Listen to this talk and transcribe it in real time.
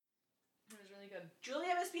good.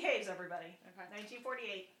 Julia Misbehaves, everybody. Okay.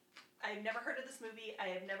 1948. I've never heard of this movie.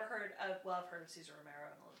 I have never heard of, well, I've heard of Cesar Romero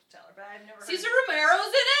and Elizabeth Taylor, but I've never heard Cesar of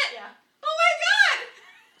Romero's in it? Yeah. Oh my god!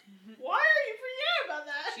 Why are you forgetting about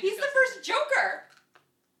that? He's the first Joker.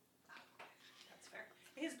 That's fair.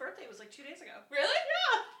 His birthday was like 2 days ago. Really?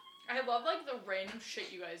 Yeah. I love, like, the random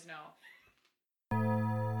shit you guys know.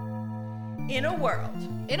 In a world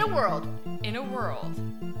In a world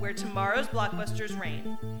where tomorrow's blockbusters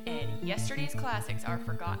reign, And yesterday's classics are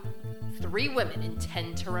forgotten. 3 women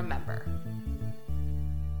intend to remember.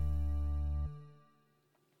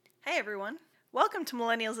 Hey everyone. Welcome to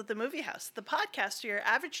Millennials at the Movie House, the podcast where your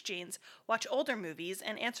average Jeans watch older movies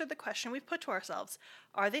and answer the question we've put to ourselves.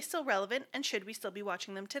 Are they still relevant and should we still be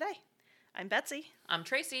watching them today? I'm Betsy, I'm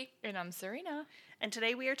Tracy. And I'm Serena. and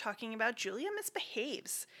today we are talking about Julia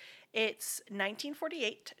Misbehaves. It's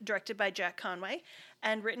 1948, directed by Jack Conway,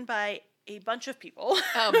 and written by a bunch of people.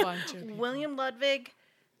 A bunch of people. William Ludwig,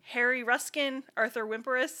 Harry Ruskin, Arthur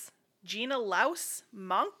Wimperis, Gina Laus,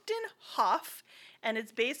 Monckton Hoff, and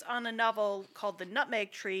it's based on a novel called The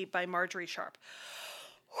Nutmeg Tree by Marjorie Sharp.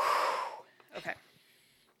 Okay.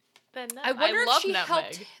 I wonder if love she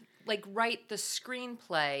Nutmeg. helped write the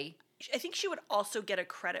screenplay. I think she would also get a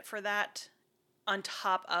credit for that on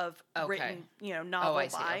top of Okay. written, novel I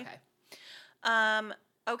see. by. Okay.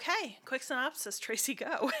 Okay, quick synopsis, Tracy,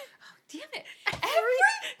 go. Damn it.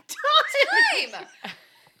 Every Time!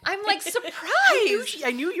 I'm like surprised.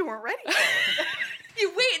 I knew you weren't ready. For it. You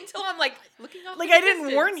wait until I'm like looking off. Like in I the didn't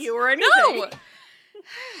distance. warn you or anything. No.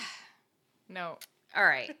 No. All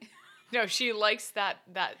right. No, she likes that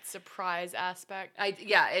surprise aspect.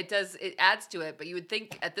 It does. It adds to it, but you would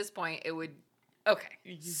think at this point it would.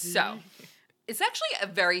 Okay. So it's actually a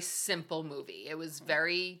very simple movie. It was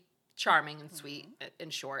very charming and sweet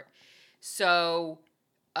and short. So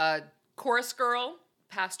a chorus girl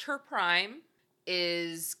past her prime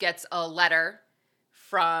gets a letter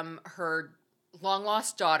from her long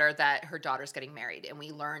lost daughter that her daughter's getting married, and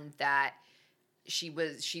we learned that she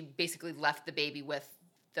basically left the baby with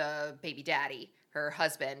the baby daddy, her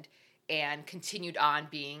husband, and continued on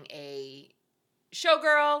being a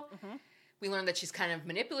showgirl. Mhm. We learned that she's kind of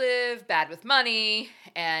manipulative, bad with money,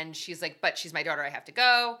 and she's like, but she's my daughter, I have to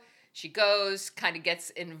go. She goes, kind of gets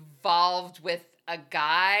involved with a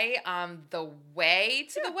guy on the way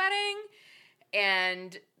to the wedding,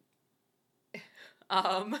 and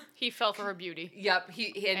He fell for her beauty. yep,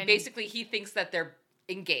 and basically he thinks that they're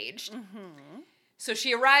engaged. Mm-hmm. So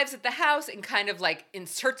she arrives at the house and kind of like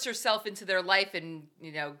inserts herself into their life and,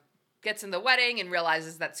 gets in the wedding and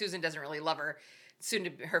realizes that Susan doesn't really love her, soon to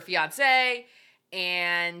be her fiance.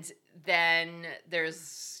 And then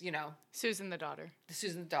there's, Susan the daughter.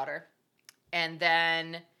 Susan's daughter. And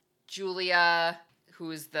then Julia,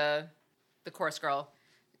 who is the chorus girl,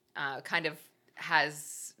 kind of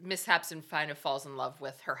has mishaps and kind of falls in love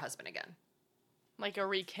with her husband again. Like a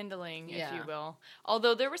rekindling, if Yeah. you will.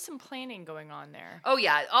 Although there was some planning going on there. Oh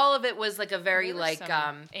yeah, all of it was like a very There were like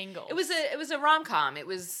some angles. It was a rom-com. It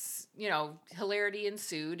was, hilarity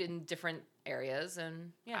ensued in different areas,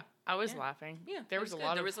 and yeah. I was laughing. Yeah, There it was a good.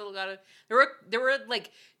 lot There of was a lot of there were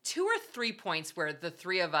like 2 or 3 points where the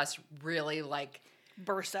 3 of us really like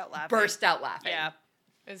Burst out laughing. burst out laughing. Yeah,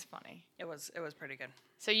 it was funny. it was pretty good.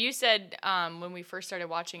 So you said when we first started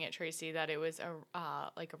watching it, Tracy, that it was a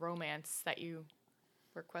romance that you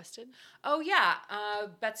requested. Oh yeah.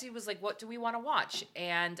 Betsy was like, "What do we want to watch?"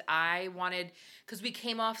 And I wanted, because we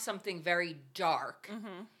came off something very dark,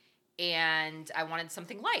 and I wanted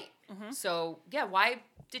something light. So yeah, why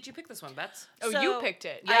did you pick this one, Bets? Oh, So, you picked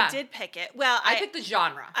it. Yeah. I did pick it. Well, I picked the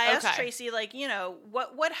genre. I asked Okay. Tracy,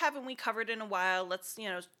 what haven't we covered in a while? Let's,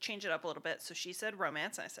 change it up a little bit. So she said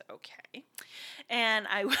romance, and I said, okay. And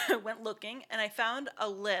I went looking, and I found a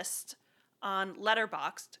list on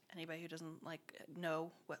Letterboxd. Anybody who doesn't,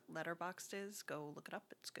 know what Letterboxd is, go look it up.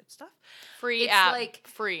 It's good stuff. Free It's app. like-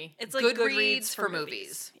 Free. It's like Goodreads for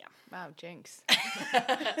movies. Yeah. Wow, jinx.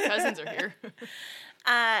 Cousins are here.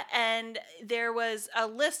 And there was a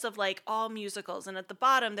list of all musicals, and at the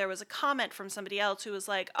bottom there was a comment from somebody else who was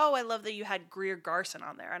like, "Oh, I love that you had Greer Garson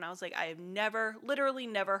on there," and I was like, "I have literally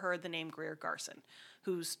never heard the name Greer Garson,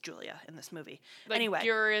 who's Julia in this movie." Like Anyway,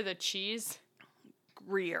 you're the cheese.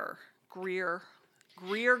 Greer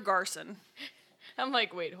Garson, I'm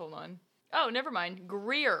like, wait, hold on. Oh, never mind.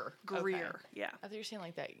 Greer. Greer, Okay. yeah. I thought you were saying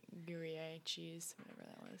like that Gruyere cheese, whatever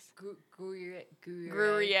that was. Gruyere.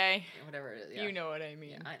 Gruyere. Whatever it is. Yeah. You know what I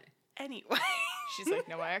mean. Yeah, I know. Anyway, She's like,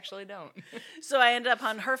 no, I actually don't. so I ended up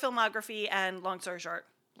on her filmography, and long story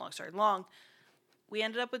long, we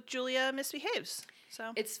ended up with Julia Misbehaves.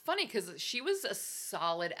 So It's funny because she was a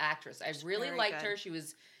solid actress. I really very liked good. her. She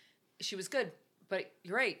was She was good. But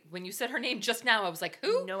you're right. When you said her name just now, I was like,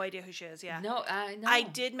 who? No idea who she is. Yeah. No, I know. I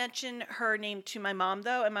did mention her name to my mom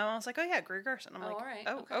though, and my mom was like, "Oh yeah, Greer Garson." I'm like, all right.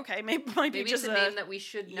 "Oh, okay. Maybe might be Maybe just it's a name that we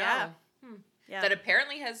should know. Yeah. Yeah. That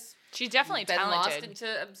apparently has She's definitely been lost talented.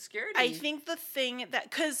 into obscurity. I think the thing that,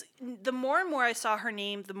 because the more and more I saw her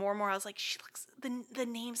name, the more and more I was like, she looks, the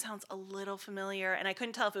name sounds a little familiar, and I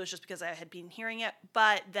couldn't tell if it was just because I had been hearing it,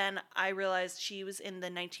 but then I realized she was in the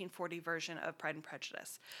 1940 version of Pride and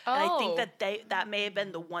Prejudice, and I think Oh. that may have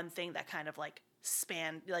been the one thing that kind of like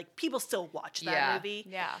spanned, like people still watch that Yeah. movie,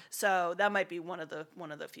 Yeah. so that might be one of the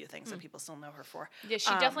few things that people still know her for. Yeah,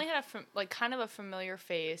 she definitely had kind of a familiar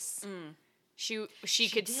face. She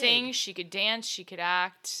could did. sing, she could dance, she could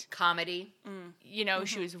act. comedy. You know,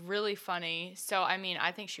 she was really funny. So I mean,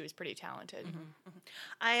 I think she was pretty talented.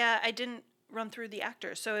 I didn't run through the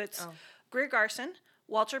actors. So it's Greer Garson,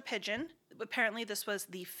 Walter Pidgeon. Apparently, this was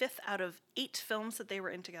the 5th out of 8 films that they were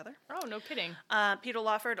in together. Oh, no kidding. Peter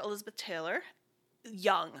Lawford, Elizabeth Taylor,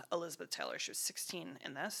 young Elizabeth Taylor. She was 16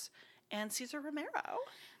 in this. And Cesar Romero.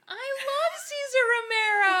 I love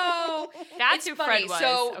Cesar Romero. That's It's who funny. Fred was.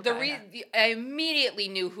 So Okay. I immediately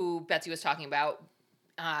knew who Betsy was talking about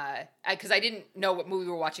because I didn't know what movie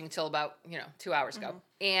we were watching until about 2 hours ago,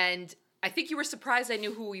 and I think you were surprised I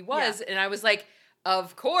knew who he was, and I was like,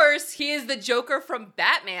 of course, he is the Joker from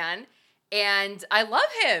Batman, and I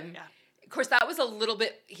love him. Yeah. Of course, that was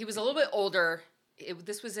he was a little bit older.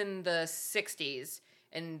 This was in the 60s,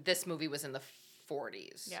 and this movie was in the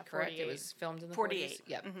 40s. Yeah, correct? 48. It was filmed in the 48. 40s.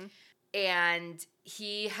 Yep. And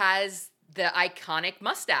he has the iconic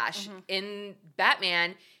mustache. In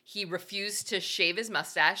Batman, he refused to shave his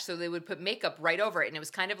mustache, so they would put makeup right over it, and it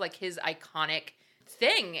was kind of like his iconic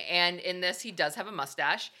thing. And in this, he does have a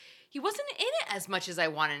mustache. He wasn't in it as much as I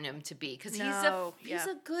wanted him to be because No, he's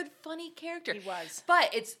a good, funny character. He was.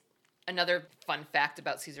 But it's another fun fact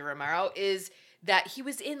about Cesar Romero is that he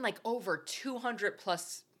was in like over 200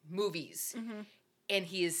 plus movies, and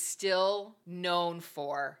he is still known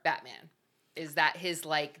for Batman. Is that his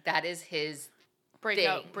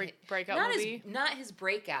breakout thing. breakout not movie. not his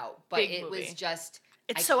breakout, but Big it movie. was just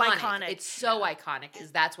It's so iconic. It's so iconic.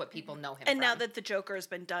 Is that's what people know him And from. now that the Joker has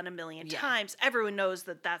been done a million Yeah. times, everyone knows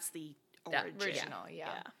that that's the That- origin. Original,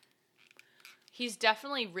 yeah. He's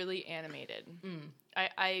definitely really animated.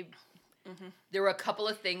 I there were a couple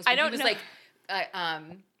of things. I When don't he was know- like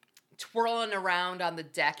twirling around on the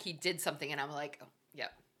deck. He did something, and I'm like, oh,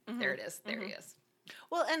 yep, there it is. There he is.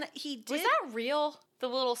 Well, and he did. was that real? The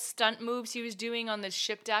little stunt moves he was doing on the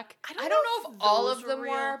ship deck. I don't know if all of them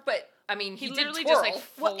real. were, but I mean, he did literally twirl. just like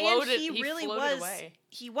Well, floated. and he really floated was. away.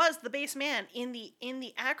 He was the base man in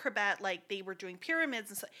the acrobat. Like they were doing pyramids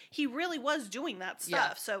and stuff. He really was doing that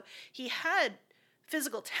stuff. Yeah. So he had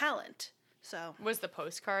physical talent. So Was the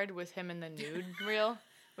postcard with him in the nude real?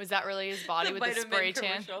 Was that really his body The with the vitamin spray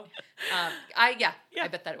tan? commercial. I Yeah.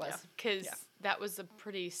 bet that it was. Yeah. Because that was a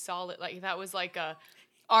pretty solid. Like that was like a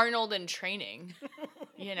Arnold in training.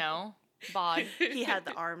 Bod. he had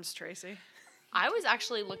the arms, Tracy. I was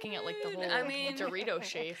actually looking at like the whole I mean- Dorito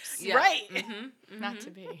shapes. Yeah. Right. Not to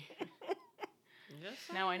be.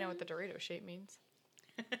 Now I know what the Dorito shape means.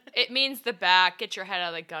 It means the back. Get your head out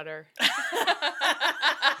of the gutter.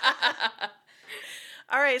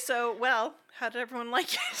 All right. So, well, how did everyone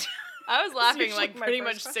like it? I was laughing usually like my pretty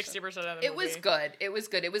first much question. 60% of the movie. It was good. It was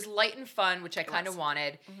good. It was light and fun, which I kind of was.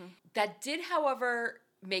 wanted. That did, however,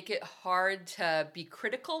 make it hard to be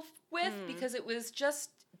critical with because it was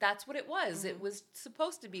just that's what it was. It was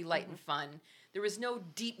supposed to be light and fun. There was no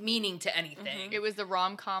deep meaning to anything. It was the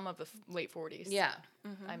rom-com of the late 40s. Yeah.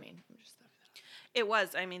 I mean, I'm just It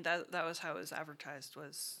was. I mean, that was how it was advertised.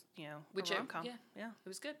 Was Which a it- rom-com. yeah. Yeah. It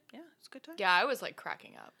was good. Yeah. It's a good time. yeah, I was like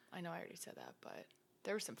cracking up. I know I already said that, but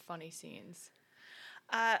there were some funny scenes.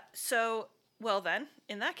 So, well then,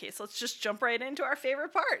 in that case, let's just jump right into our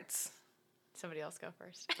favorite parts. Somebody else go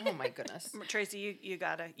first. Oh my goodness. Tracy,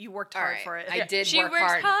 you worked All hard right. for it. I did She work works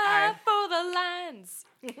hard. hard for the lines.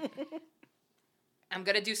 I'm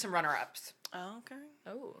gonna do some runner-ups. Oh, okay.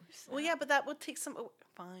 Oh. Well, yeah, but that would take some. Oh,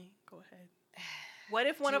 fine, go ahead. What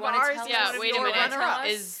if one you of wanna ours tell is us? Yeah, one of wait a your minute. runner-ups?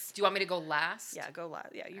 Is Do you want me to go last? Yeah, go last.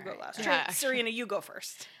 Yeah, you go right. last. Yeah. Serena, you go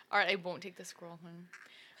first. all right. I won't take the scroll one.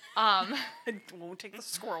 I won't take the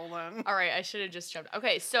squirrel then. All right. I should have just jumped.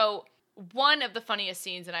 Okay. So one of the funniest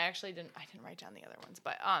scenes, and I didn't write down the other ones,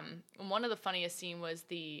 but one of the funniest scene was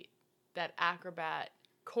that acrobat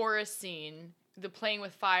chorus scene, the playing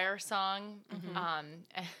with fire song, and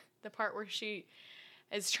the part where she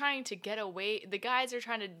is trying to get away. The guys are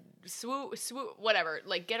trying to swoop, whatever,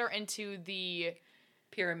 like get her into the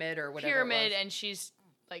Pyramid or whatever. pyramid, it was. and she's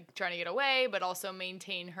like trying to get away, but also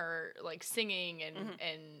maintain her like singing and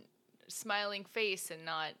smiling face and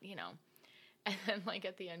not, you know. And then, like,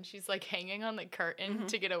 at the end, she's, like, hanging on the curtain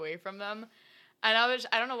to get away from them. And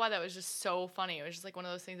I don't know why that was just so funny. It was just, like, one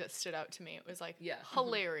of those things that stood out to me. It was, like,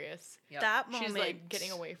 hilarious. Yep. That moment, She's, like,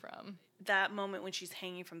 getting away from. that moment when she's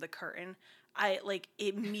hanging from the curtain, I, like,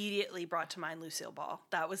 immediately brought to mind Lucille Ball.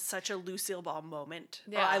 That was such a Lucille Ball moment.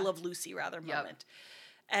 Yeah. Or I Love Lucy, rather, moment.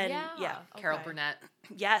 And, Carol okay. Burnett.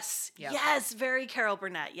 Yes. Yep. Yes, very Carol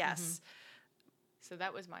Burnett, yes. So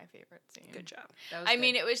that was my favorite scene. Good job. That was I good.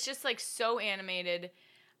 mean, it was just, like, so animated.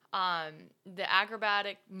 The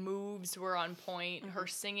acrobatic moves were on point. Her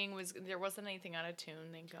singing there wasn't anything out of tune,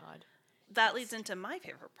 thank God. That leads into my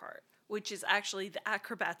favorite part, which is actually the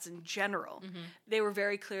acrobats in general. They were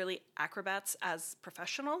very clearly acrobats as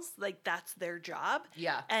professionals. Like, that's their job.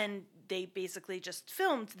 Yeah. And they basically just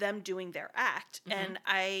filmed them doing their act. And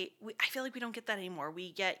I feel like we don't get that anymore.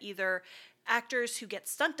 We get either actors who get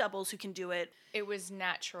stunt doubles who can do it. It was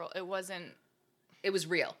natural. It wasn't. It was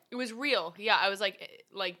real. It was real. Yeah, I was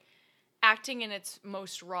like acting in its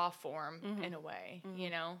most raw form in a way, you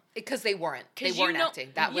know? Because they weren't. They 'Cause weren't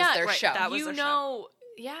acting. That was their right, show. that was their show.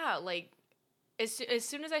 Yeah, like as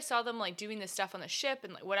soon as I saw them like doing this stuff on the ship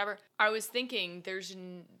and like whatever, I was thinking there's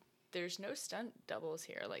no stunt doubles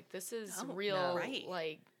here. Like this is real right.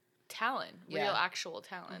 like talent, Yeah. real actual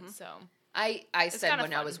talent. So I said kinda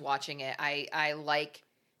when I fun. was watching it, I like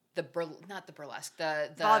the not the burlesque,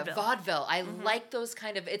 the Vaudeville. I like those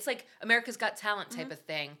kind of, it's like America's Got Talent type of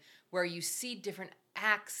thing where you see different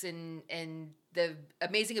acts and the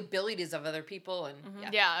amazing abilities of other people and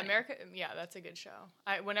America. Yeah, that's a good show.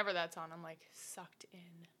 Whenever that's on, I'm like sucked in.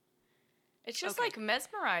 It's just like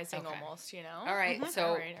mesmerizing almost, you know. All right, so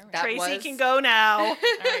All right. that Tracy was, can go now. All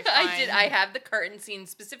right, fine. I have the curtain scene,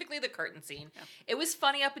 specifically the curtain scene. Yeah. It was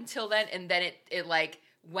funny up until then, and then it like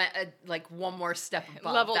went like one more step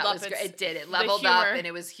above. Leveled that up was its- great. It did. It the leveled up, humor. and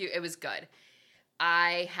it was good.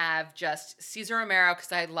 I have just Cesar Romero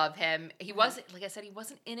because I love him. He wasn't, like I said, he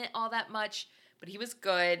wasn't in it all that much, but he was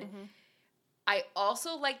good. I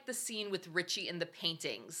also liked the scene with Richie in the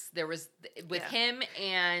paintings. There was with him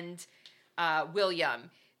and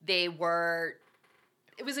William. It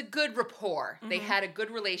was a good rapport. They had a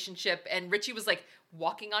good relationship, and Richie was like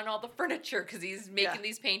walking on all the furniture because he's making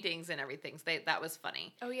these paintings and everything. So that was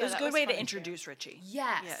funny. Oh yeah, It was a that good way to funny, too. introduce Richie.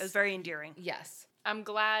 Yes. Yeah, it was very endearing. Yes. I'm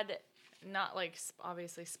glad, not like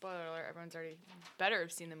obviously spoiler alert. Everyone's already better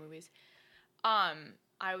have seen the movies.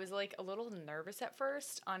 I was like a little nervous at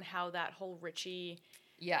first on how that whole Richie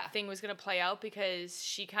thing was gonna play out because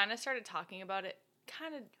she kind of started talking about it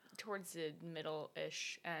kind of towards the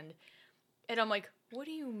middle-ish and I'm like, what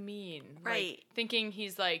do you mean? Right. Like, thinking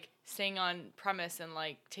he's like staying on premise and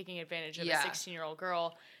like taking advantage of a 16-year-old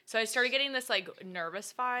girl. So I started getting this like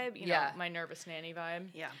nervous vibe, you know, my nervous nanny vibe.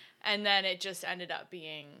 Yeah. And then it just ended up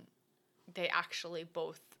being they actually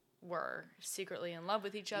both were secretly in love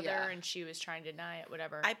with each other and she was trying to deny it,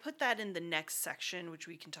 whatever. I put that in the next section, which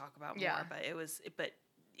we can talk about more, but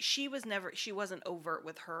she wasn't overt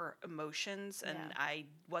with her emotions and I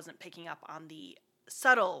wasn't picking up on the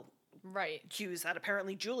subtle cues that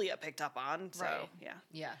apparently Julia picked up on. So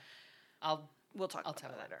Yeah. we'll talk about tell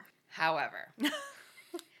that that. later. However,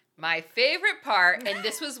 my favorite part, and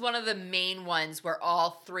this was one of the main ones where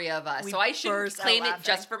all three of us, so I shouldn't burst out claim it laughing.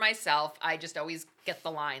 just for myself. I just always get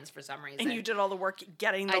the lines for some reason. And you did all the work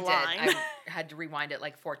getting the I line. did. I had to rewind it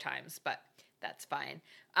like 4 times, but that's fine.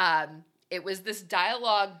 It was this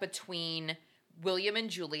dialogue between William and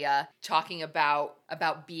Julia talking about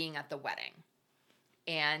being at the wedding.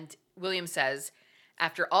 And William says,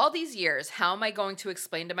 "After all these years, how am I going to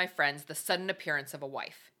explain to my friends the sudden appearance of a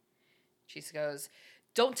wife?" She goes,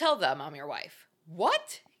 "Don't tell them I'm your wife."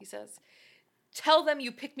 "What?" he says. "Tell them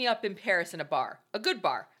you picked me up in Paris in a bar. A good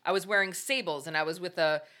bar. I was wearing sables and I was with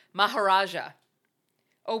a Maharaja."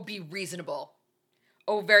 "Oh, be reasonable."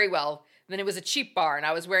 "Oh, very well. Then it was a cheap bar and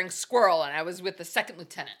I was wearing squirrel and I was with the second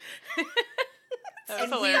lieutenant." That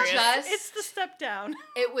was And we hilarious. just- It's the step down.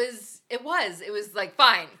 It was like,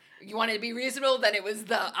 fine. You wanted to be reasonable, then it was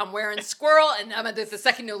I'm wearing squirrel and I'm with the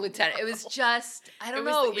second lieutenant. It was just, I don't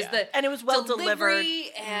know. It was And it was well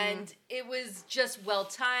delivery and it was just well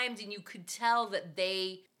timed and you could tell that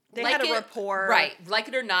they like had a it, rapport. Right. Like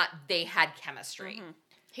it or not, they had chemistry.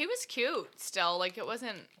 He was cute still. Like it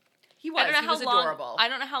wasn't. He was. I don't know He how was long. adorable. I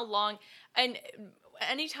don't know how long. And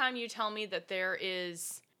anytime you tell me that there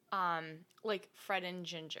is, like Fred and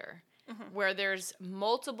Ginger, where there's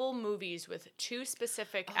multiple movies with 2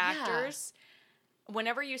 specific actors.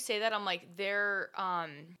 Whenever you say that, I'm like, they're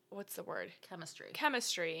what's the word?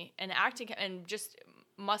 Chemistry and acting and just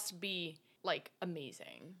must be like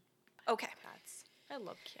amazing. Okay. Cats. I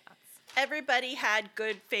love cats. Everybody had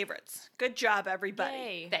good favorites. Good job, everybody.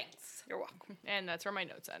 Yay. Thanks. You're welcome. And that's where my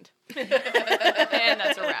notes end. And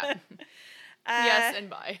that's a wrap. Yes and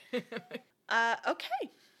bye. Okay.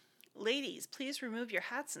 Ladies, please remove your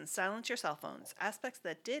hats and silence your cell phones. Aspects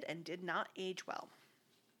that did and did not age well.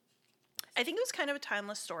 I think it was kind of a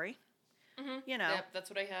timeless story. You know, Yep, that's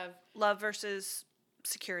what I have. love versus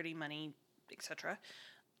security, money, etc.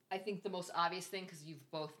 I think the most obvious thing, because you've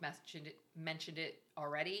both mentioned it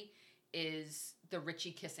already, is the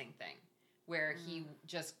Richie kissing thing, where he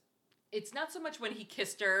just, it's not so much when he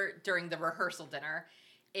kissed her during the rehearsal dinner,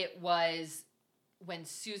 it was when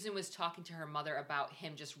Susan was talking to her mother about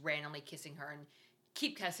him just randomly kissing her and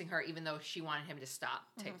keep kissing her even though she wanted him to stop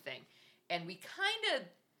type thing. And we kind of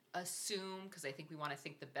assume, because I think we want to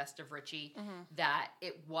think the best of Richie, that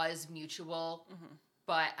it was mutual,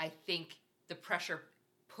 but I think the pressure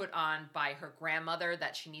put on by her grandmother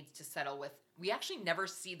that she needs to settle with. We actually never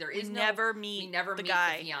see, We never meet the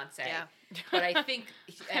guy. the fiance. Yeah. But I think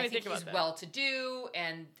think about he's that. well-to-do,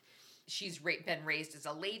 and she's been raised as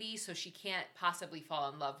a lady, so she can't possibly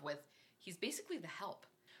fall in love with. He's basically the help.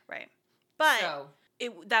 Right. But So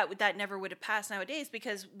that never would have passed nowadays,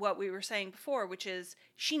 because what we were saying before, which is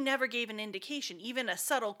she never gave an indication, even a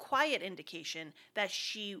subtle, quiet indication, that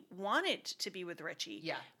she wanted to be with Richie.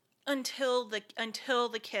 yeah, Until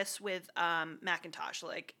the kiss with Macintosh,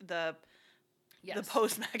 like the yes.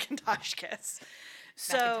 post Macintosh kiss.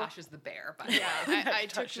 So Macintosh is the bear, by the Yeah, way. it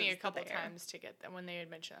took Macintosh me is a the couple bear. times to get them when they had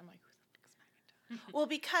mentioned. I'm like, who the fuck is Macintosh? well,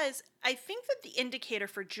 because I think that the indicator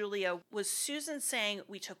for Julia was Susan saying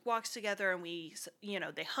we took walks together and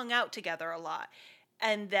they hung out together a lot,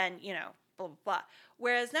 and then blah blah blah.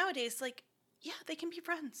 Whereas nowadays, like, yeah, they can be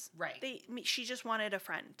friends. Right. She just wanted a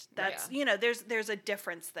friend. That's Yeah. there's a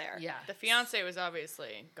difference there. Yeah. The fiance was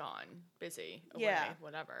obviously gone, busy, away, Yeah.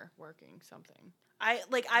 whatever, working something. I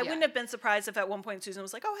Yeah. wouldn't have been surprised if at one point Susan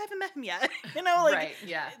was like, "Oh, I haven't met him yet." Like, Right,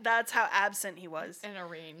 yeah. That's how absent he was. And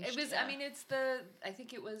arranged. It was. Yeah. I mean, I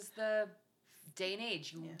think it was the day and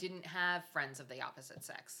age. You didn't have friends of the opposite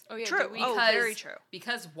sex. Oh yeah, True. did we- Oh, very true.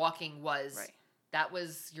 Because walking was Right. that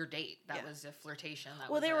was your date. That Yeah. was a flirtation. That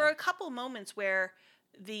Well, was there were a couple moments where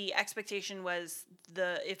the expectation was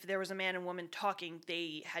if there was a man and woman talking,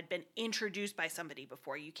 they had been introduced by somebody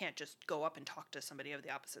before. You can't just go up and talk to somebody of the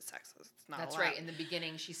opposite sex. It's not That's allowed. right. In the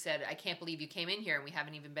beginning, she said, "I can't believe you came in here and we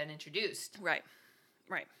haven't even been introduced." Right.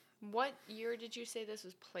 What year did you say this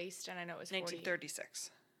was placed? And I know it was 40.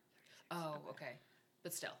 1936. Oh, okay.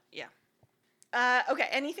 But still, Yeah. Okay,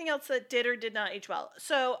 anything else that did or did not age well?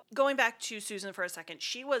 So, going back to Susan for a second,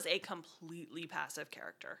 she was a completely passive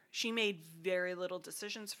character. She made very little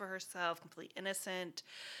decisions for herself, complete innocent,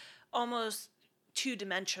 almost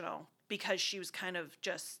two-dimensional, because she was kind of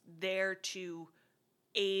just there to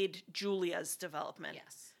aid Julia's development,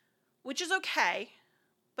 yes. which is okay,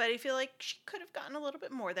 but I feel like she could have gotten a little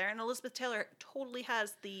bit more there, and Elizabeth Taylor totally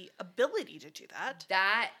has the ability to do that.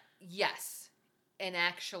 That, yes. And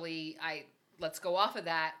actually, let's go off of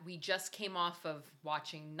that. We just came off of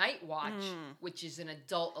watching Night Watch, which is an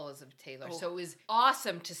adult Elizabeth Taylor. Oh. So it was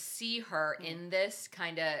awesome to see her in this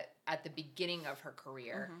kind of at the beginning of her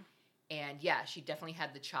career. And yeah, she definitely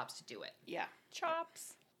had the chops to do it. Yeah.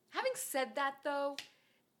 Chops. Having said that, though,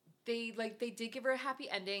 they did give her a happy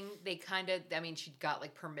ending. They kind of, I mean, she got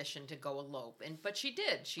like permission to go elope, but she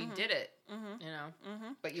did. She did it, you know.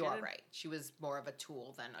 But you She are did. right. She was more of a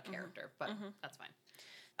tool than a character, but that's fine.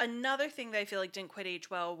 Another thing that I feel like didn't quite age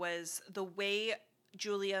well was the way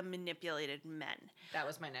Julia manipulated men. That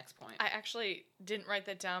was my next point. I actually didn't write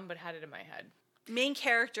that down, but had it in my head. Main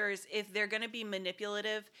characters, if they're going to be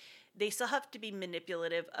manipulative, they still have to be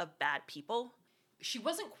manipulative of bad people. She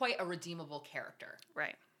wasn't quite a redeemable character.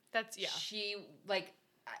 Right. That's, yeah. She, like,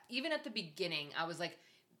 even at the beginning, I was like,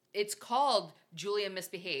 it's called Julia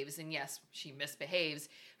Misbehaves, and yes, she misbehaves,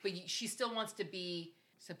 but she still wants to be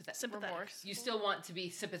sympathetic. Remorse. You still want to be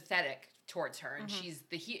sympathetic towards her, and she's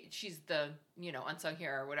the unsung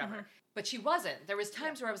hero or whatever. But she wasn't. There was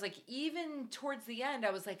times where I was like, even towards the end,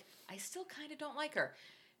 I was like, I still kind of don't like her,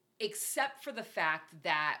 except for the fact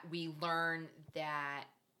that we learn that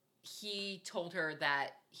he told her that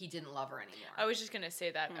he didn't love her anymore. I was just going to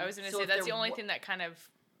say that. I was going to So say if that's there the only wa- thing that kind of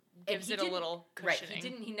And gives he it a didn't- little Right,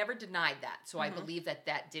 cushioning. he never denied that, so I believe that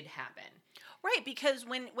did happen. Right, because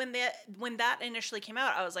when that initially came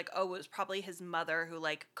out, I was like, oh, it was probably his mother who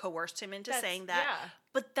like coerced him into That's- saying that. yeah.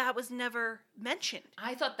 But that was never mentioned.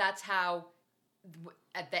 I thought that's how,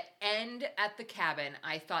 at the end at the cabin,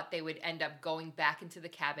 I thought they would end up going back into the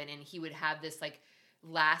cabin and he would have this like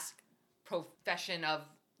last profession of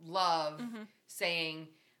love saying,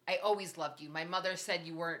 I always loved you. My mother said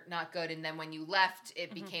you were not good, and then when you left,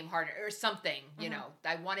 it became harder, or something, you know.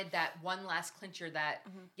 I wanted that one last clincher that,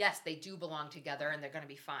 yes, they do belong together, and they're going to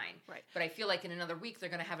be fine. Right. But I feel like in another week, they're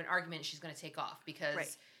going to have an argument, and she's going to take off,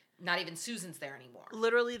 because not even Susan's there anymore.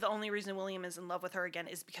 Literally, the only reason William is in love with her again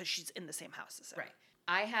is because she's in the same house as her. Right.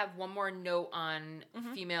 I have one more note on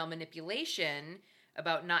female manipulation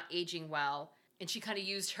about not aging well, and she kind of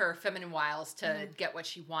used her feminine wiles to get what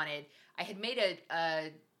she wanted. I had made a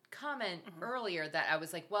comment earlier that I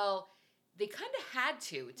was like, well, they kind of had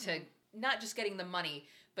to not just getting the money,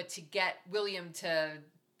 but to get William to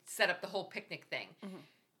set up the whole picnic thing.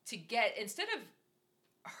 To get, instead of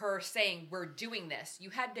her saying, we're doing this, you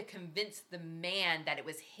had to convince the man that it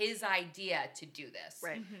was his idea to do this.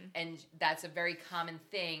 Right. And that's a very common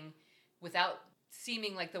thing. Without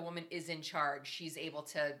seeming like the woman is in charge, she's able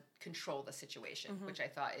to control the situation, which I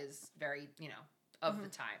thought is very, of the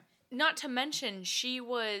time. Not to mention, she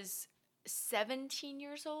was 17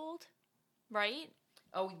 years old, right?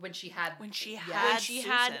 Oh, when she had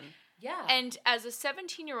Susan. Yeah. And as a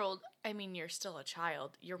 17-year-old, I mean, you're still a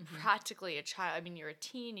child. You're practically a child. I mean, you're a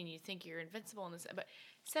teen and you think you're invincible in this. But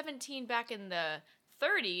 17 back in the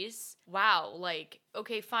 30s, wow. Like,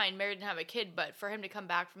 okay, fine, married and have a kid. But for him to come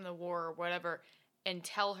back from the war or whatever and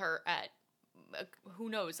tell her at, who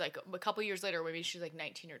knows, like a couple years later, maybe she's like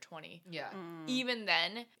 19 or 20. Yeah. Even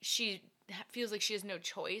then, she feels like she has no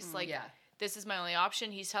choice. Like, this is my only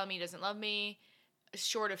option. He's telling me he doesn't love me,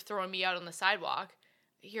 short of throwing me out on the sidewalk.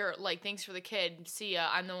 Here, like, thanks for the kid. See ya.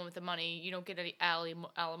 I'm the one with the money. You don't get any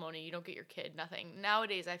alimony. You don't get your kid. Nothing.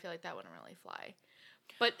 Nowadays, I feel like that wouldn't really fly.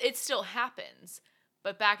 But it still happens.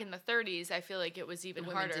 But back in the 30s, I feel like it was even the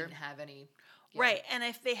women harder. Didn't have any. Right, and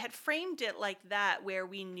if they had framed it like that, where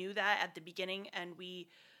we knew that at the beginning, and we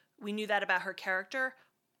knew that about her character,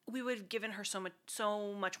 we would have given her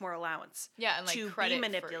so much more allowance. Yeah, and like to credit be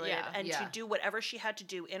manipulated and to Yeah. do whatever she had to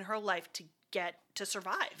do in her life to get to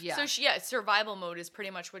survive. Yeah. So survival mode is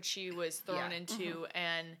pretty much what she was thrown into,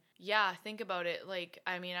 and think about it. Like,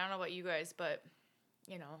 I mean, I don't know about you guys, but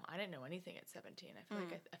I didn't know anything at 17. I feel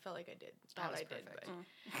like I felt like I did. Thought I did,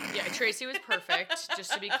 but yeah, Tracy was perfect.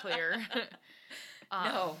 Just to be clear.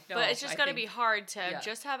 No, but it's just I got to think- be hard to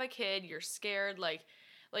just have a kid. You're scared, like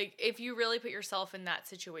if you really put yourself in that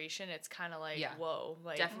situation, it's kind of like whoa,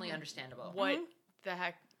 like Definitely understandable. What the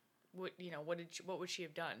heck? What would she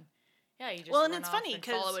have done? Yeah, you just and run it's off funny and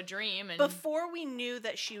 'cause follow a dream. And Before we knew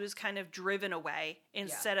that she was kind of driven away,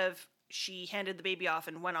 instead of she handed the baby off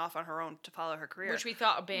and went off on her own to follow her career. which we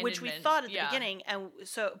thought abandonment. Which we thought at the beginning, and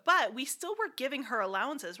so, but we still were giving her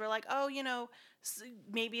allowances. We're like, oh,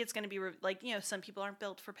 maybe it's going to be like, some people aren't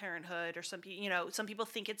built for parenthood, or some people, some people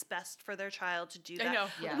think it's best for their child to do that. I know.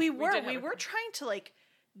 Yeah. We did were have trying to like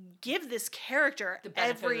give this character The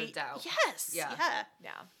benefit of the doubt. Yes, Yeah.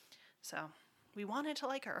 Yeah. So we wanted to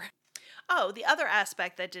like her. Oh, the other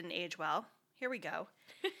aspect that didn't age well. Here we go.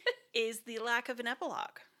 Is the lack of an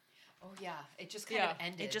epilogue. Oh yeah, it just kind of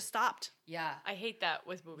ended. It just stopped. Yeah. I hate that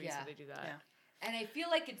with movies Yeah. when they do that. Yeah. And I feel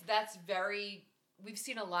like that's very. We've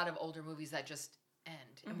seen a lot of older movies that just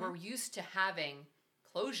end, and we're used to having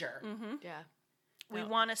closure. Yeah. We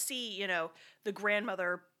want to see, the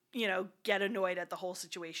grandmother, get annoyed at the whole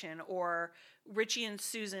situation, or Richie and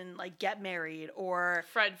Susan like get married, or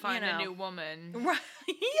Fred find a new woman. Right.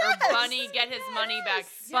 Or Yes. Bunny get his money back.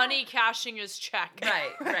 Yes. Bunny cashing his check.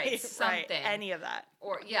 Right, something. Any of that.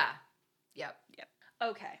 Or yep.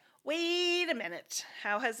 Okay. Wait a minute.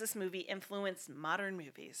 How has this movie influenced modern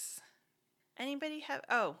movies? Anybody have?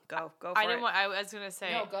 Oh, go for I it. didn't want. I was gonna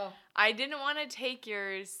say. No, go. I didn't want to take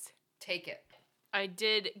yours. Take it. I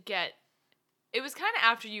did get. It was kind of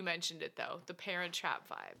after you mentioned it though. The Parent Trap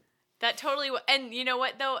vibe. That totally. And you know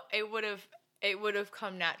what though? It would have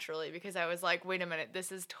come naturally because I was like, wait a minute,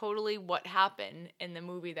 this is totally what happened in the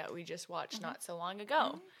movie that we just watched not so long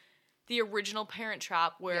ago. The original Parent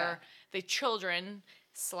Trap, where the children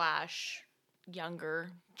 / younger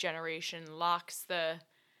generation locks the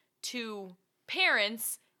two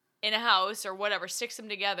parents in a house or whatever, sticks them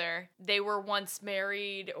together. They were once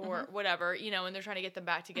married or whatever, and they're trying to get them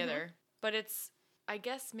back together. But I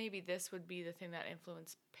guess maybe this would be the thing that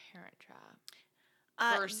influenced Parent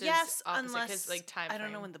Trap. Versus yes, opposite, 'cause, unless like, time I don't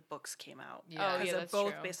know frame. when the books came out. Yeah. Oh, because yeah, they're that's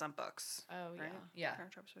both true. based on books. Oh, yeah. right? Yeah.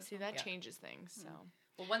 Parent Trap's based See, on- that Yeah. changes things, so.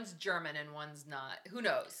 Well, one's German and one's not. Who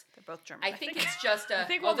knows? They're both German. I think it's just a. I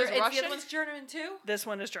think one was the Russian. other one's German too. this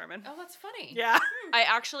one is German. Oh, that's funny. Yeah. I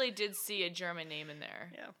actually did see a German name in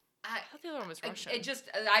there. Yeah. I thought the other one was Russian. It just.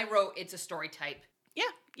 I wrote it's a story type.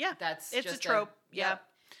 Yeah. That's It's just a trope. Yeah.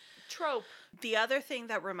 Trope. The other thing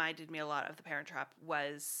that reminded me a lot of The Parent Trap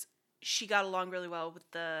was she got along really well with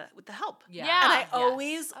the help. Yeah. And I Yes.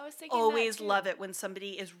 always I was thinking that always too. love it when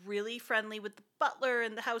somebody is really friendly with the butler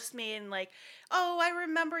and the housemaid and like, oh, I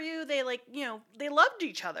remember you. They like, they loved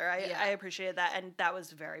each other. Yeah. I appreciated that, and that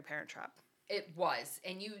was very Parent Trap. It was.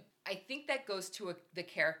 And I think that goes to the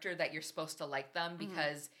character that you're supposed to like them,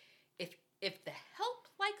 because if the help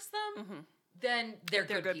likes them, then they're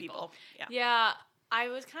good people. Yeah. Yeah, I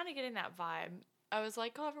was kind of getting that vibe. I was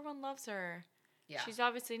like, oh, everyone loves her. Yeah. She's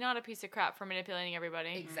obviously not a piece of crap for manipulating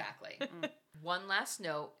everybody. Exactly. One last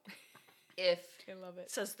note. If I love it.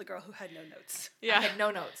 Says the girl who had no notes. Yeah. I had no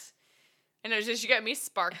notes. And it was just, you got me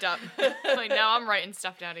sparked up. Like, now I'm writing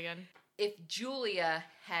stuff down again. If Julia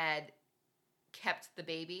had kept the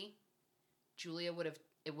baby, it would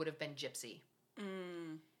have been Gypsy.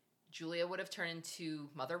 Mm. Julia would have turned into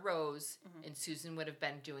Mother Rose, and Susan would have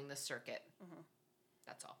been doing the circuit.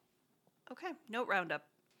 That's all. Okay, note roundup.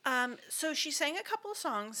 So she sang a couple of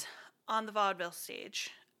songs on the vaudeville stage.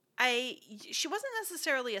 She wasn't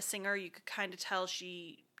necessarily a singer. You could kind of tell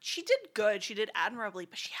she did good. She did admirably,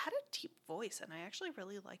 but she had a deep voice, and I actually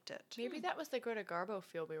really liked it. Maybe that was the Greta Garbo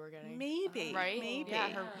feel we were getting. Maybe. Right? Maybe. Yeah,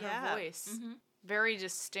 her voice. Very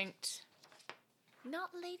distinct.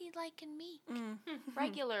 Not ladylike in me.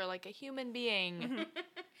 Regular, like a human being.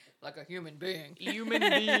 Like a human being. Human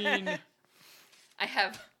being. I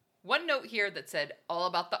have one note here that said, all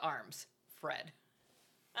about the arms. Fred.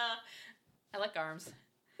 I like arms.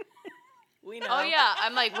 We know. Oh, yeah.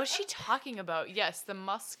 I'm like, what's she talking about? Yes, the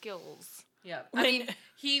muscles. Yeah. I mean,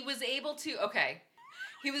 he was able to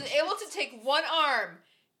take one arm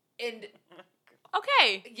and,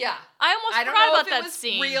 Okay. yeah. I almost I don't forgot know about if that it was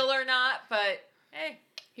scene. real or not, but hey.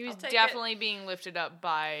 He was I'll take definitely being lifted up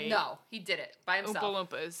by No, he did it by himself. Oompa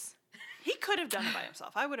Loompas. He could have done it by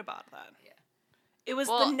himself. I would have bought that. Yeah. It was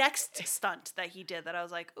Well- the next stunt that he did that I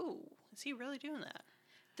was like, ooh, is he really doing that?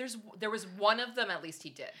 There was one of them at least he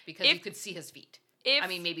did, because you could see his feet. If I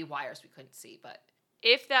mean, maybe wires we couldn't see, but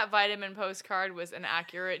if that vitamin postcard was an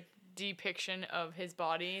accurate depiction of his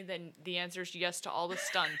body, then the answer is yes to all the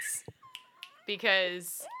stunts.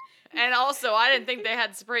 Because, and also, I didn't think they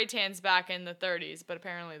had spray tans back in the 30s, but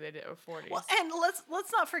apparently they did, or 40s. Well, and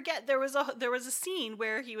let's not forget there was a scene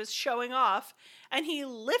where he was showing off and he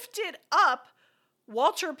lifted up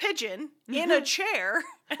Walter Pigeon in a chair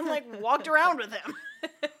and like walked around with him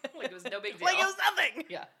like it was no big deal. like it was nothing.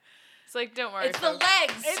 Yeah. It's like, don't worry, It's the folks.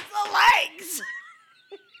 legs. It's the legs.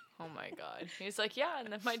 Oh my god. He's like, yeah,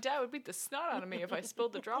 and then my dad would beat the snot out of me if I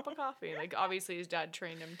spilled a drop of coffee. Like, obviously his dad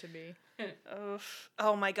trained him to be.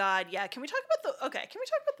 Oh my god, yeah. Can we talk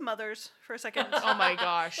about the mothers for a second? Oh my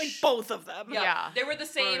gosh. Like both of them. Yeah. They were the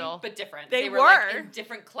same, Brutal. but different. They were like were. in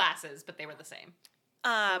different classes, but they were the same.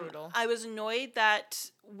 Brutal. I was annoyed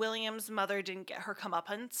that William's mother didn't get her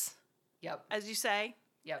comeuppance, Yep. as you say,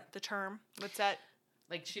 Yep. the term. What's that?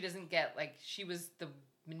 Like she doesn't get, like, she was the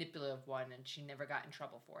manipulative one and she never got in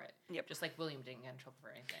trouble for it. Yep. Just like William didn't get in trouble for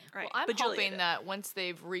anything. Right. Well, I'm but Julia hoping did. that once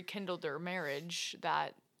they've rekindled their marriage,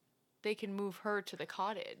 that they can move her to the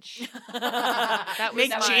cottage. That was Make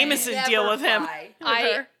my- Jameson Never deal with him.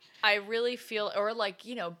 fly. I really feel, or like,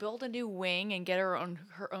 build a new wing and get her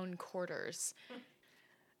own quarters.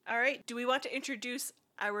 All right. Do we want to introduce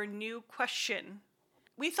our new question?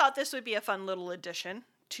 We thought this would be a fun little addition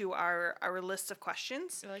to our list of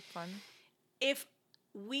questions. I like fun. If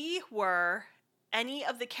we were any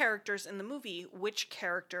of the characters in the movie, which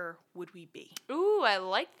character would we be? Ooh, I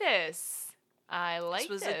like this. This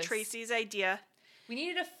was Tracy's idea. We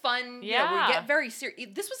needed a fun, Yeah. we get very serious.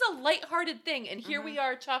 This was a lighthearted thing, and here we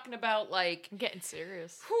are talking about, like, I'm getting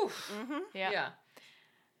serious. whew. Yeah. Yeah.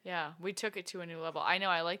 Yeah, we took it to a new level. I know,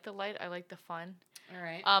 I like the light, I like the fun. All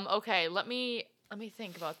right. Okay, let me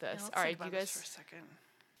think about this. All right, you guys for a second.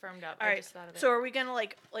 firmed up. All I right. just thought of it. So are we gonna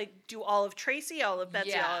like do all of Tracy, all of Betsy?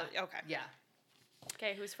 Yeah. Okay. Yeah.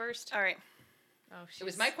 Okay, who's first? All right. Oh, It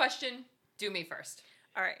was my question. Do me first.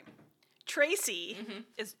 All right. Tracy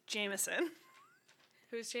is Jameson.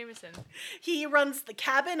 Who's Jameson? He runs the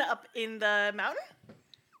cabin up in the mountain.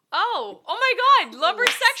 Oh my God,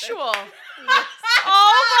 lumbersexual.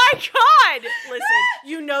 Oh my God. Listen,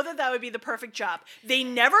 you know that would be the perfect job. They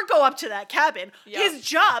never go up to that cabin. Yep. His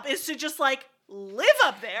job is to just like live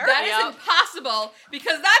up there. That is Yep. impossible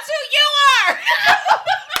because that's who you are.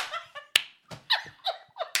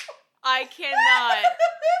 I cannot.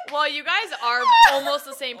 Well, you guys are almost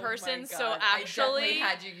the same person, Oh my so God. I actually, definitely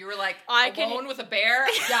had you. You were like, I alone can- with a bear?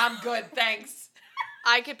 Yeah, I'm good, thanks.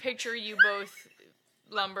 I could picture you both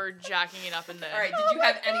lumberjacking it up in the. All right, did you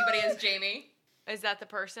have anybody as Jamie? Is that the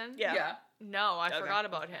person? Yeah. Yeah. No, I Okay. forgot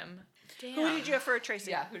about him. Damn. Who did you have for Tracy?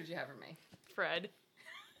 Yeah, who did you have for me? Fred.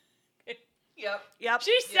 Yep.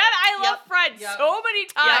 She said I love Yep. Fred Yep. so many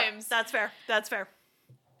times. Yep. That's fair. That's fair.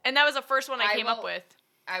 And that was the first one I I came up will- with.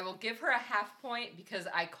 I will give her a half point because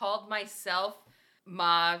I called myself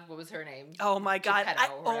Ma. What was her name? Oh my God. Geppetto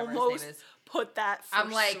I or whatever his almost name is. put that for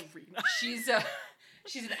I'm like, Serena.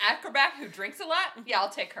 she's an acrobat who drinks a lot. Yeah, I'll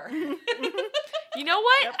take her. You know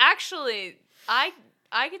what? Yep. Actually, I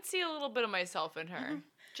could see a little bit of myself in her.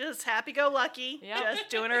 Just happy-go-lucky. Yep. Just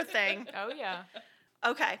doing her thing. Oh yeah.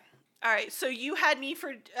 Okay. All right. So you had me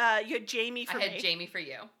for, you had Jamie for I me. had Jamie for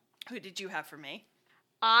you. Who did you have for me?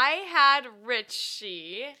 I had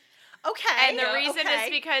Richie. Okay. And the reason okay. is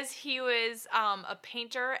because he was a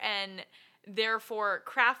painter and therefore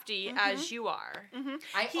crafty as you are.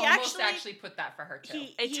 I He almost actually- actually put that for her too.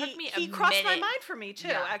 It took me a He crossed my minute. mind for me too.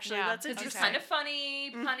 Yeah. Actually, Yeah. that's Because interesting. he's kind of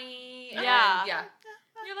funny, punny. and Yeah. yeah.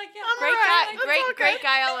 You're like, yeah, I'm Great alright. guy, That's great okay. great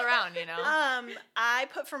guy all around, you know. I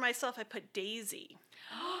put for myself. I put Daisy.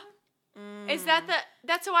 Is that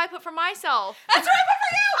that's who I put for myself? That's what I put for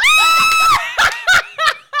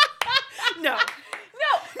you. No. No.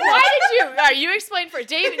 Why did you? All right, you explain for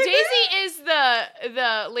Daisy is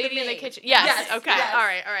the lady in the maid. kitchen. Yes. Yes, Okay. yes. All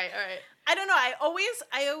right. I don't know. I always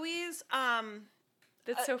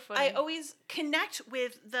That's so funny. I always connect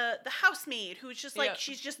with the housemaid who's just like Yep.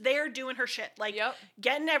 she's just there doing her shit, like Yep.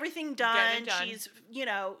 getting everything done. Getting it done. She's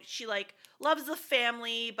she like loves the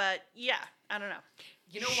family, but yeah, I don't know.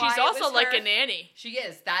 You know She's why it also was like her? a nanny. She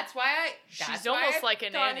is. That's why I. She's That's why almost I like a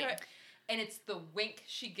thought nanny. her- and it's the wink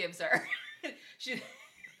she gives her. she. I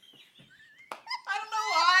don't know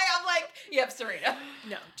why. I'm like, yep, Serena.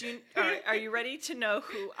 No. All right, are you ready to know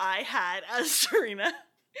who I had as Serena?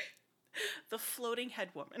 The floating head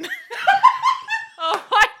woman. Oh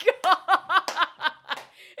my god!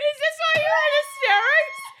 Is this why you're in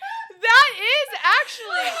hysterics? That is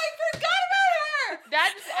actually. I forgot about her.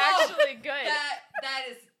 That's Oh, actually good.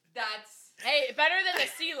 That's. Hey, better than the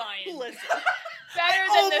sea lion. Listen. Better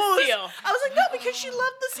than the Almost. seal. I was like, no, because she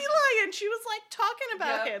loved the sea lion. She was like talking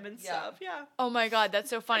about Yep, him and yep. stuff. Yeah. Oh my god, that's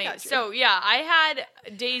so funny. got you. So yeah, I had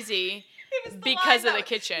Daisy It was the because line of the that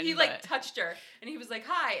kitchen. He but- like touched her, and he was like,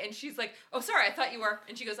 "Hi," and she's like, "Oh, sorry, I thought you were,"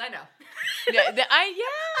 and she goes, "I know." yeah, yes. I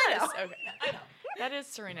know. Okay. I know. That is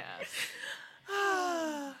Serena S.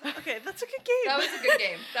 Okay, that's a good game. That was a good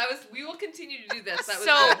game. We will continue to do this. That was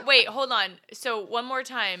So good. wait, hold on. So one more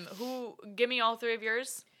time. Give me all three of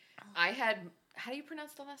yours. I had. How do you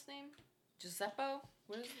pronounce the last name? Giuseppe?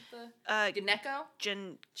 What is it? Uh, Ginecco?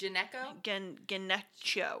 Gen Ginecco?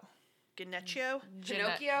 Genecchio. Genecchio?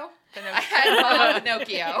 Pinocchio? Pinocchio. I had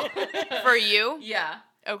Pinocchio. For you? Yeah.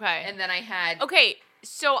 Okay. And then I had. Okay,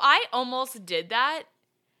 so I almost did that,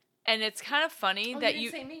 and it's kind of funny Oh, that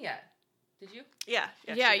you didn't say me yet. Did you? Yeah.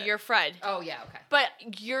 yeah, she did. you're Fred. Oh, yeah, okay. But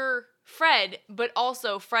you're Fred, but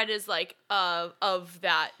also Fred is like of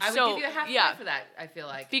that. I would so, give you a half yeah, point for that, I feel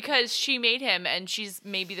like. because she made him, and she's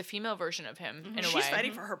maybe the female version of him in a way. She's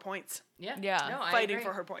fighting for her points. Yeah. Yeah. No, I Fighting agree.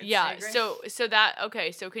 for her points. Yeah. I agree. So that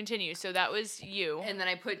okay. So continue. So that was you. And then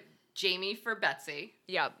I put Jamie for Betsy.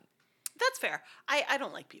 Yeah. That's fair. I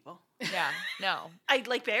don't like people. Yeah. No. I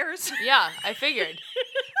like bears. Yeah. I figured.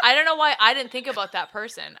 I don't know why I didn't think about that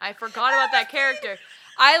person. I forgot about that character.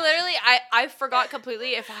 I forgot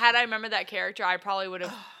completely. If had I remembered that character, I probably would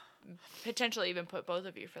have potentially even put both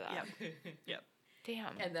of you for that. Yep. Yep.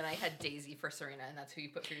 Damn. And then I had Daisy for Serena, and that's who you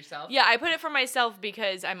put for yourself? Yeah, I put it for myself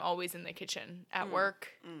because I'm always in the kitchen at work,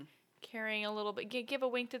 carrying a little bit. Give a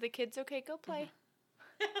wink to the kids. Okay, go play.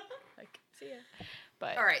 Like, see ya.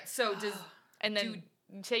 But All right, so does. and then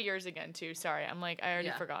say yours again too. Sorry, I'm like I already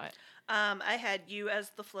Yeah. forgot. I had you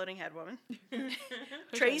as the floating head woman,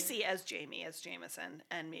 Tracy as Jamie as Jameson,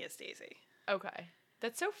 and me as Daisy. Okay,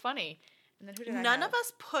 that's so funny. And then who did I None have? of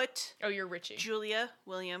us put Oh, you're Richie. Julia,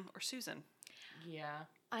 William, or Susan. Yeah.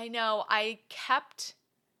 I know. I kept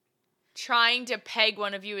trying to peg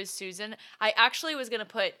one of you as Susan. I actually was gonna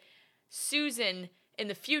put Susan in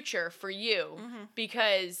the future for you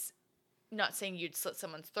because, not saying you'd slit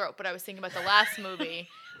someone's throat, but I was thinking about the last movie,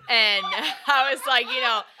 and I was like,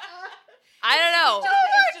 I don't know.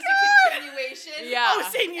 It's just a continuation. Yeah. Oh,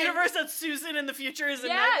 same universe that Susan in the future is in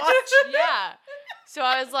Yeah, Nightwatch. yeah. So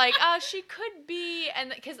I was like, she could be,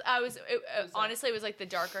 and because honestly, it was like the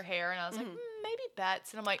darker hair, and I was like, maybe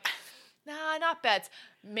Bets, and I'm like, nah, not Bets.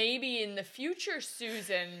 Maybe in the future,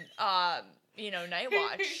 Susan,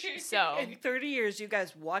 Nightwatch. So In 30 years, you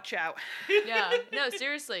guys watch out. yeah, no,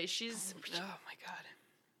 seriously, she's Oh my god.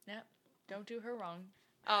 yeah, don't do her wrong.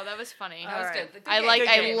 Oh, that was funny. That was Alright. good.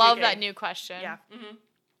 I love that new question. Yeah. Mm-hmm.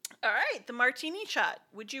 All right, the martini shot.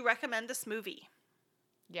 Would you recommend this movie?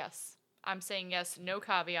 Yes. I'm saying yes, no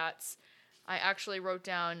caveats. I actually wrote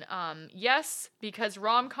down yes, because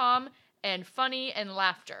rom-com and funny and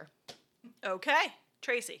laughter. Okay.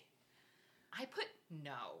 Tracy. I put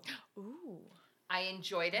no. Ooh. I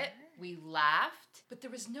enjoyed it. We laughed, but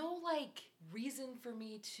there was no like reason for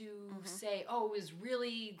me to say, "Oh, it was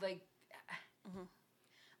really like."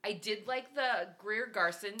 I did like the Greer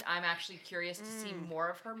Garson. I'm actually curious to see more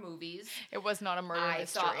of her movies. It was not a murder I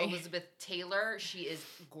mystery. saw Elizabeth Taylor. She is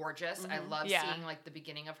gorgeous. I love seeing like the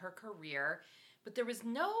beginning of her career, but there was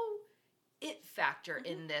no it factor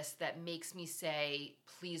in this that makes me say,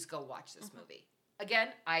 "Please go watch this movie." Again,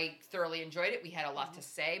 I thoroughly enjoyed it. We had a lot to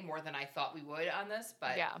say, more than I thought we would on this,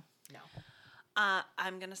 but no.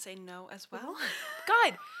 I'm going to say no as well.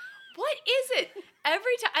 God, what is it?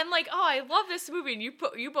 Every time I'm like, oh, I love this movie, and you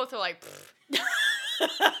both are like, pfft.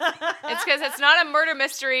 It's because it's not a murder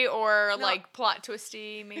mystery or like plot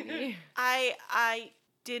twisty, maybe. I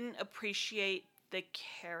didn't appreciate the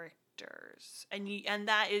characters, and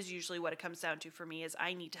that is usually what it comes down to for me. Is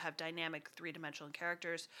I need to have dynamic 3-dimensional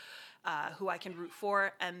characters who I can root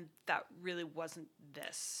for, and that really wasn't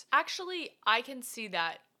this. Actually, I can see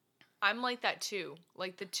that. I'm like that too.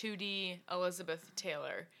 Like the 2D Elizabeth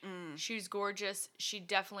Taylor. She's gorgeous. She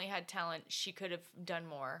definitely had talent. She could have done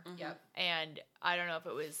more. Yep. And I don't know if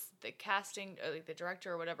it was the casting or like the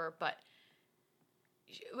director or whatever, but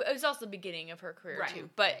it was also the beginning of her career too.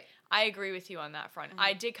 But I agree with you on that front.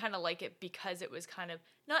 I did kind of like it because it was kind of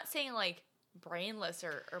not saying like brainless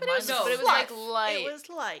or mindless, but it was like light. It was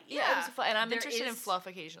light. Yeah, it was fun. And I'm There interested in is- fluff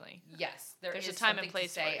occasionally. Yes, There's is a time and something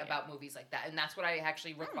place to say for it, about movies like that, and that's what I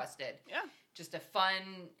actually requested. Yeah. Just a fun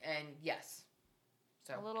and yes.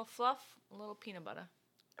 So A little fluff, a little peanut butter.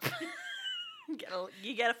 You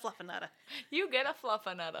get a fluffinata. You get a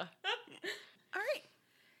fluffinetta. All right.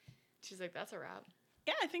 She's like, that's a wrap.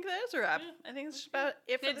 Yeah, I think that is a wrap. I think that's about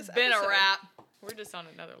it for this It's been episode. a wrap. We're just on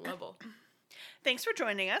another level. Thanks for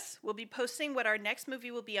joining us. We'll be posting what our next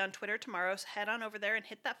movie will be on Twitter tomorrow, so head on over there and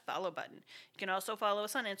hit that follow button. You can also follow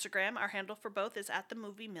us on Instagram. Our handle for both is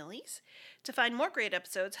 @themoviemillies. To find more great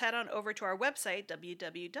episodes, head on over to our website,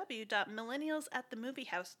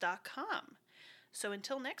 www.millennialsatthemoviehouse.com. So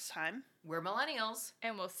until next time, we're millennials.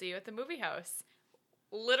 And we'll see you at the movie house.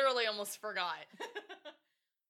 Literally almost forgot.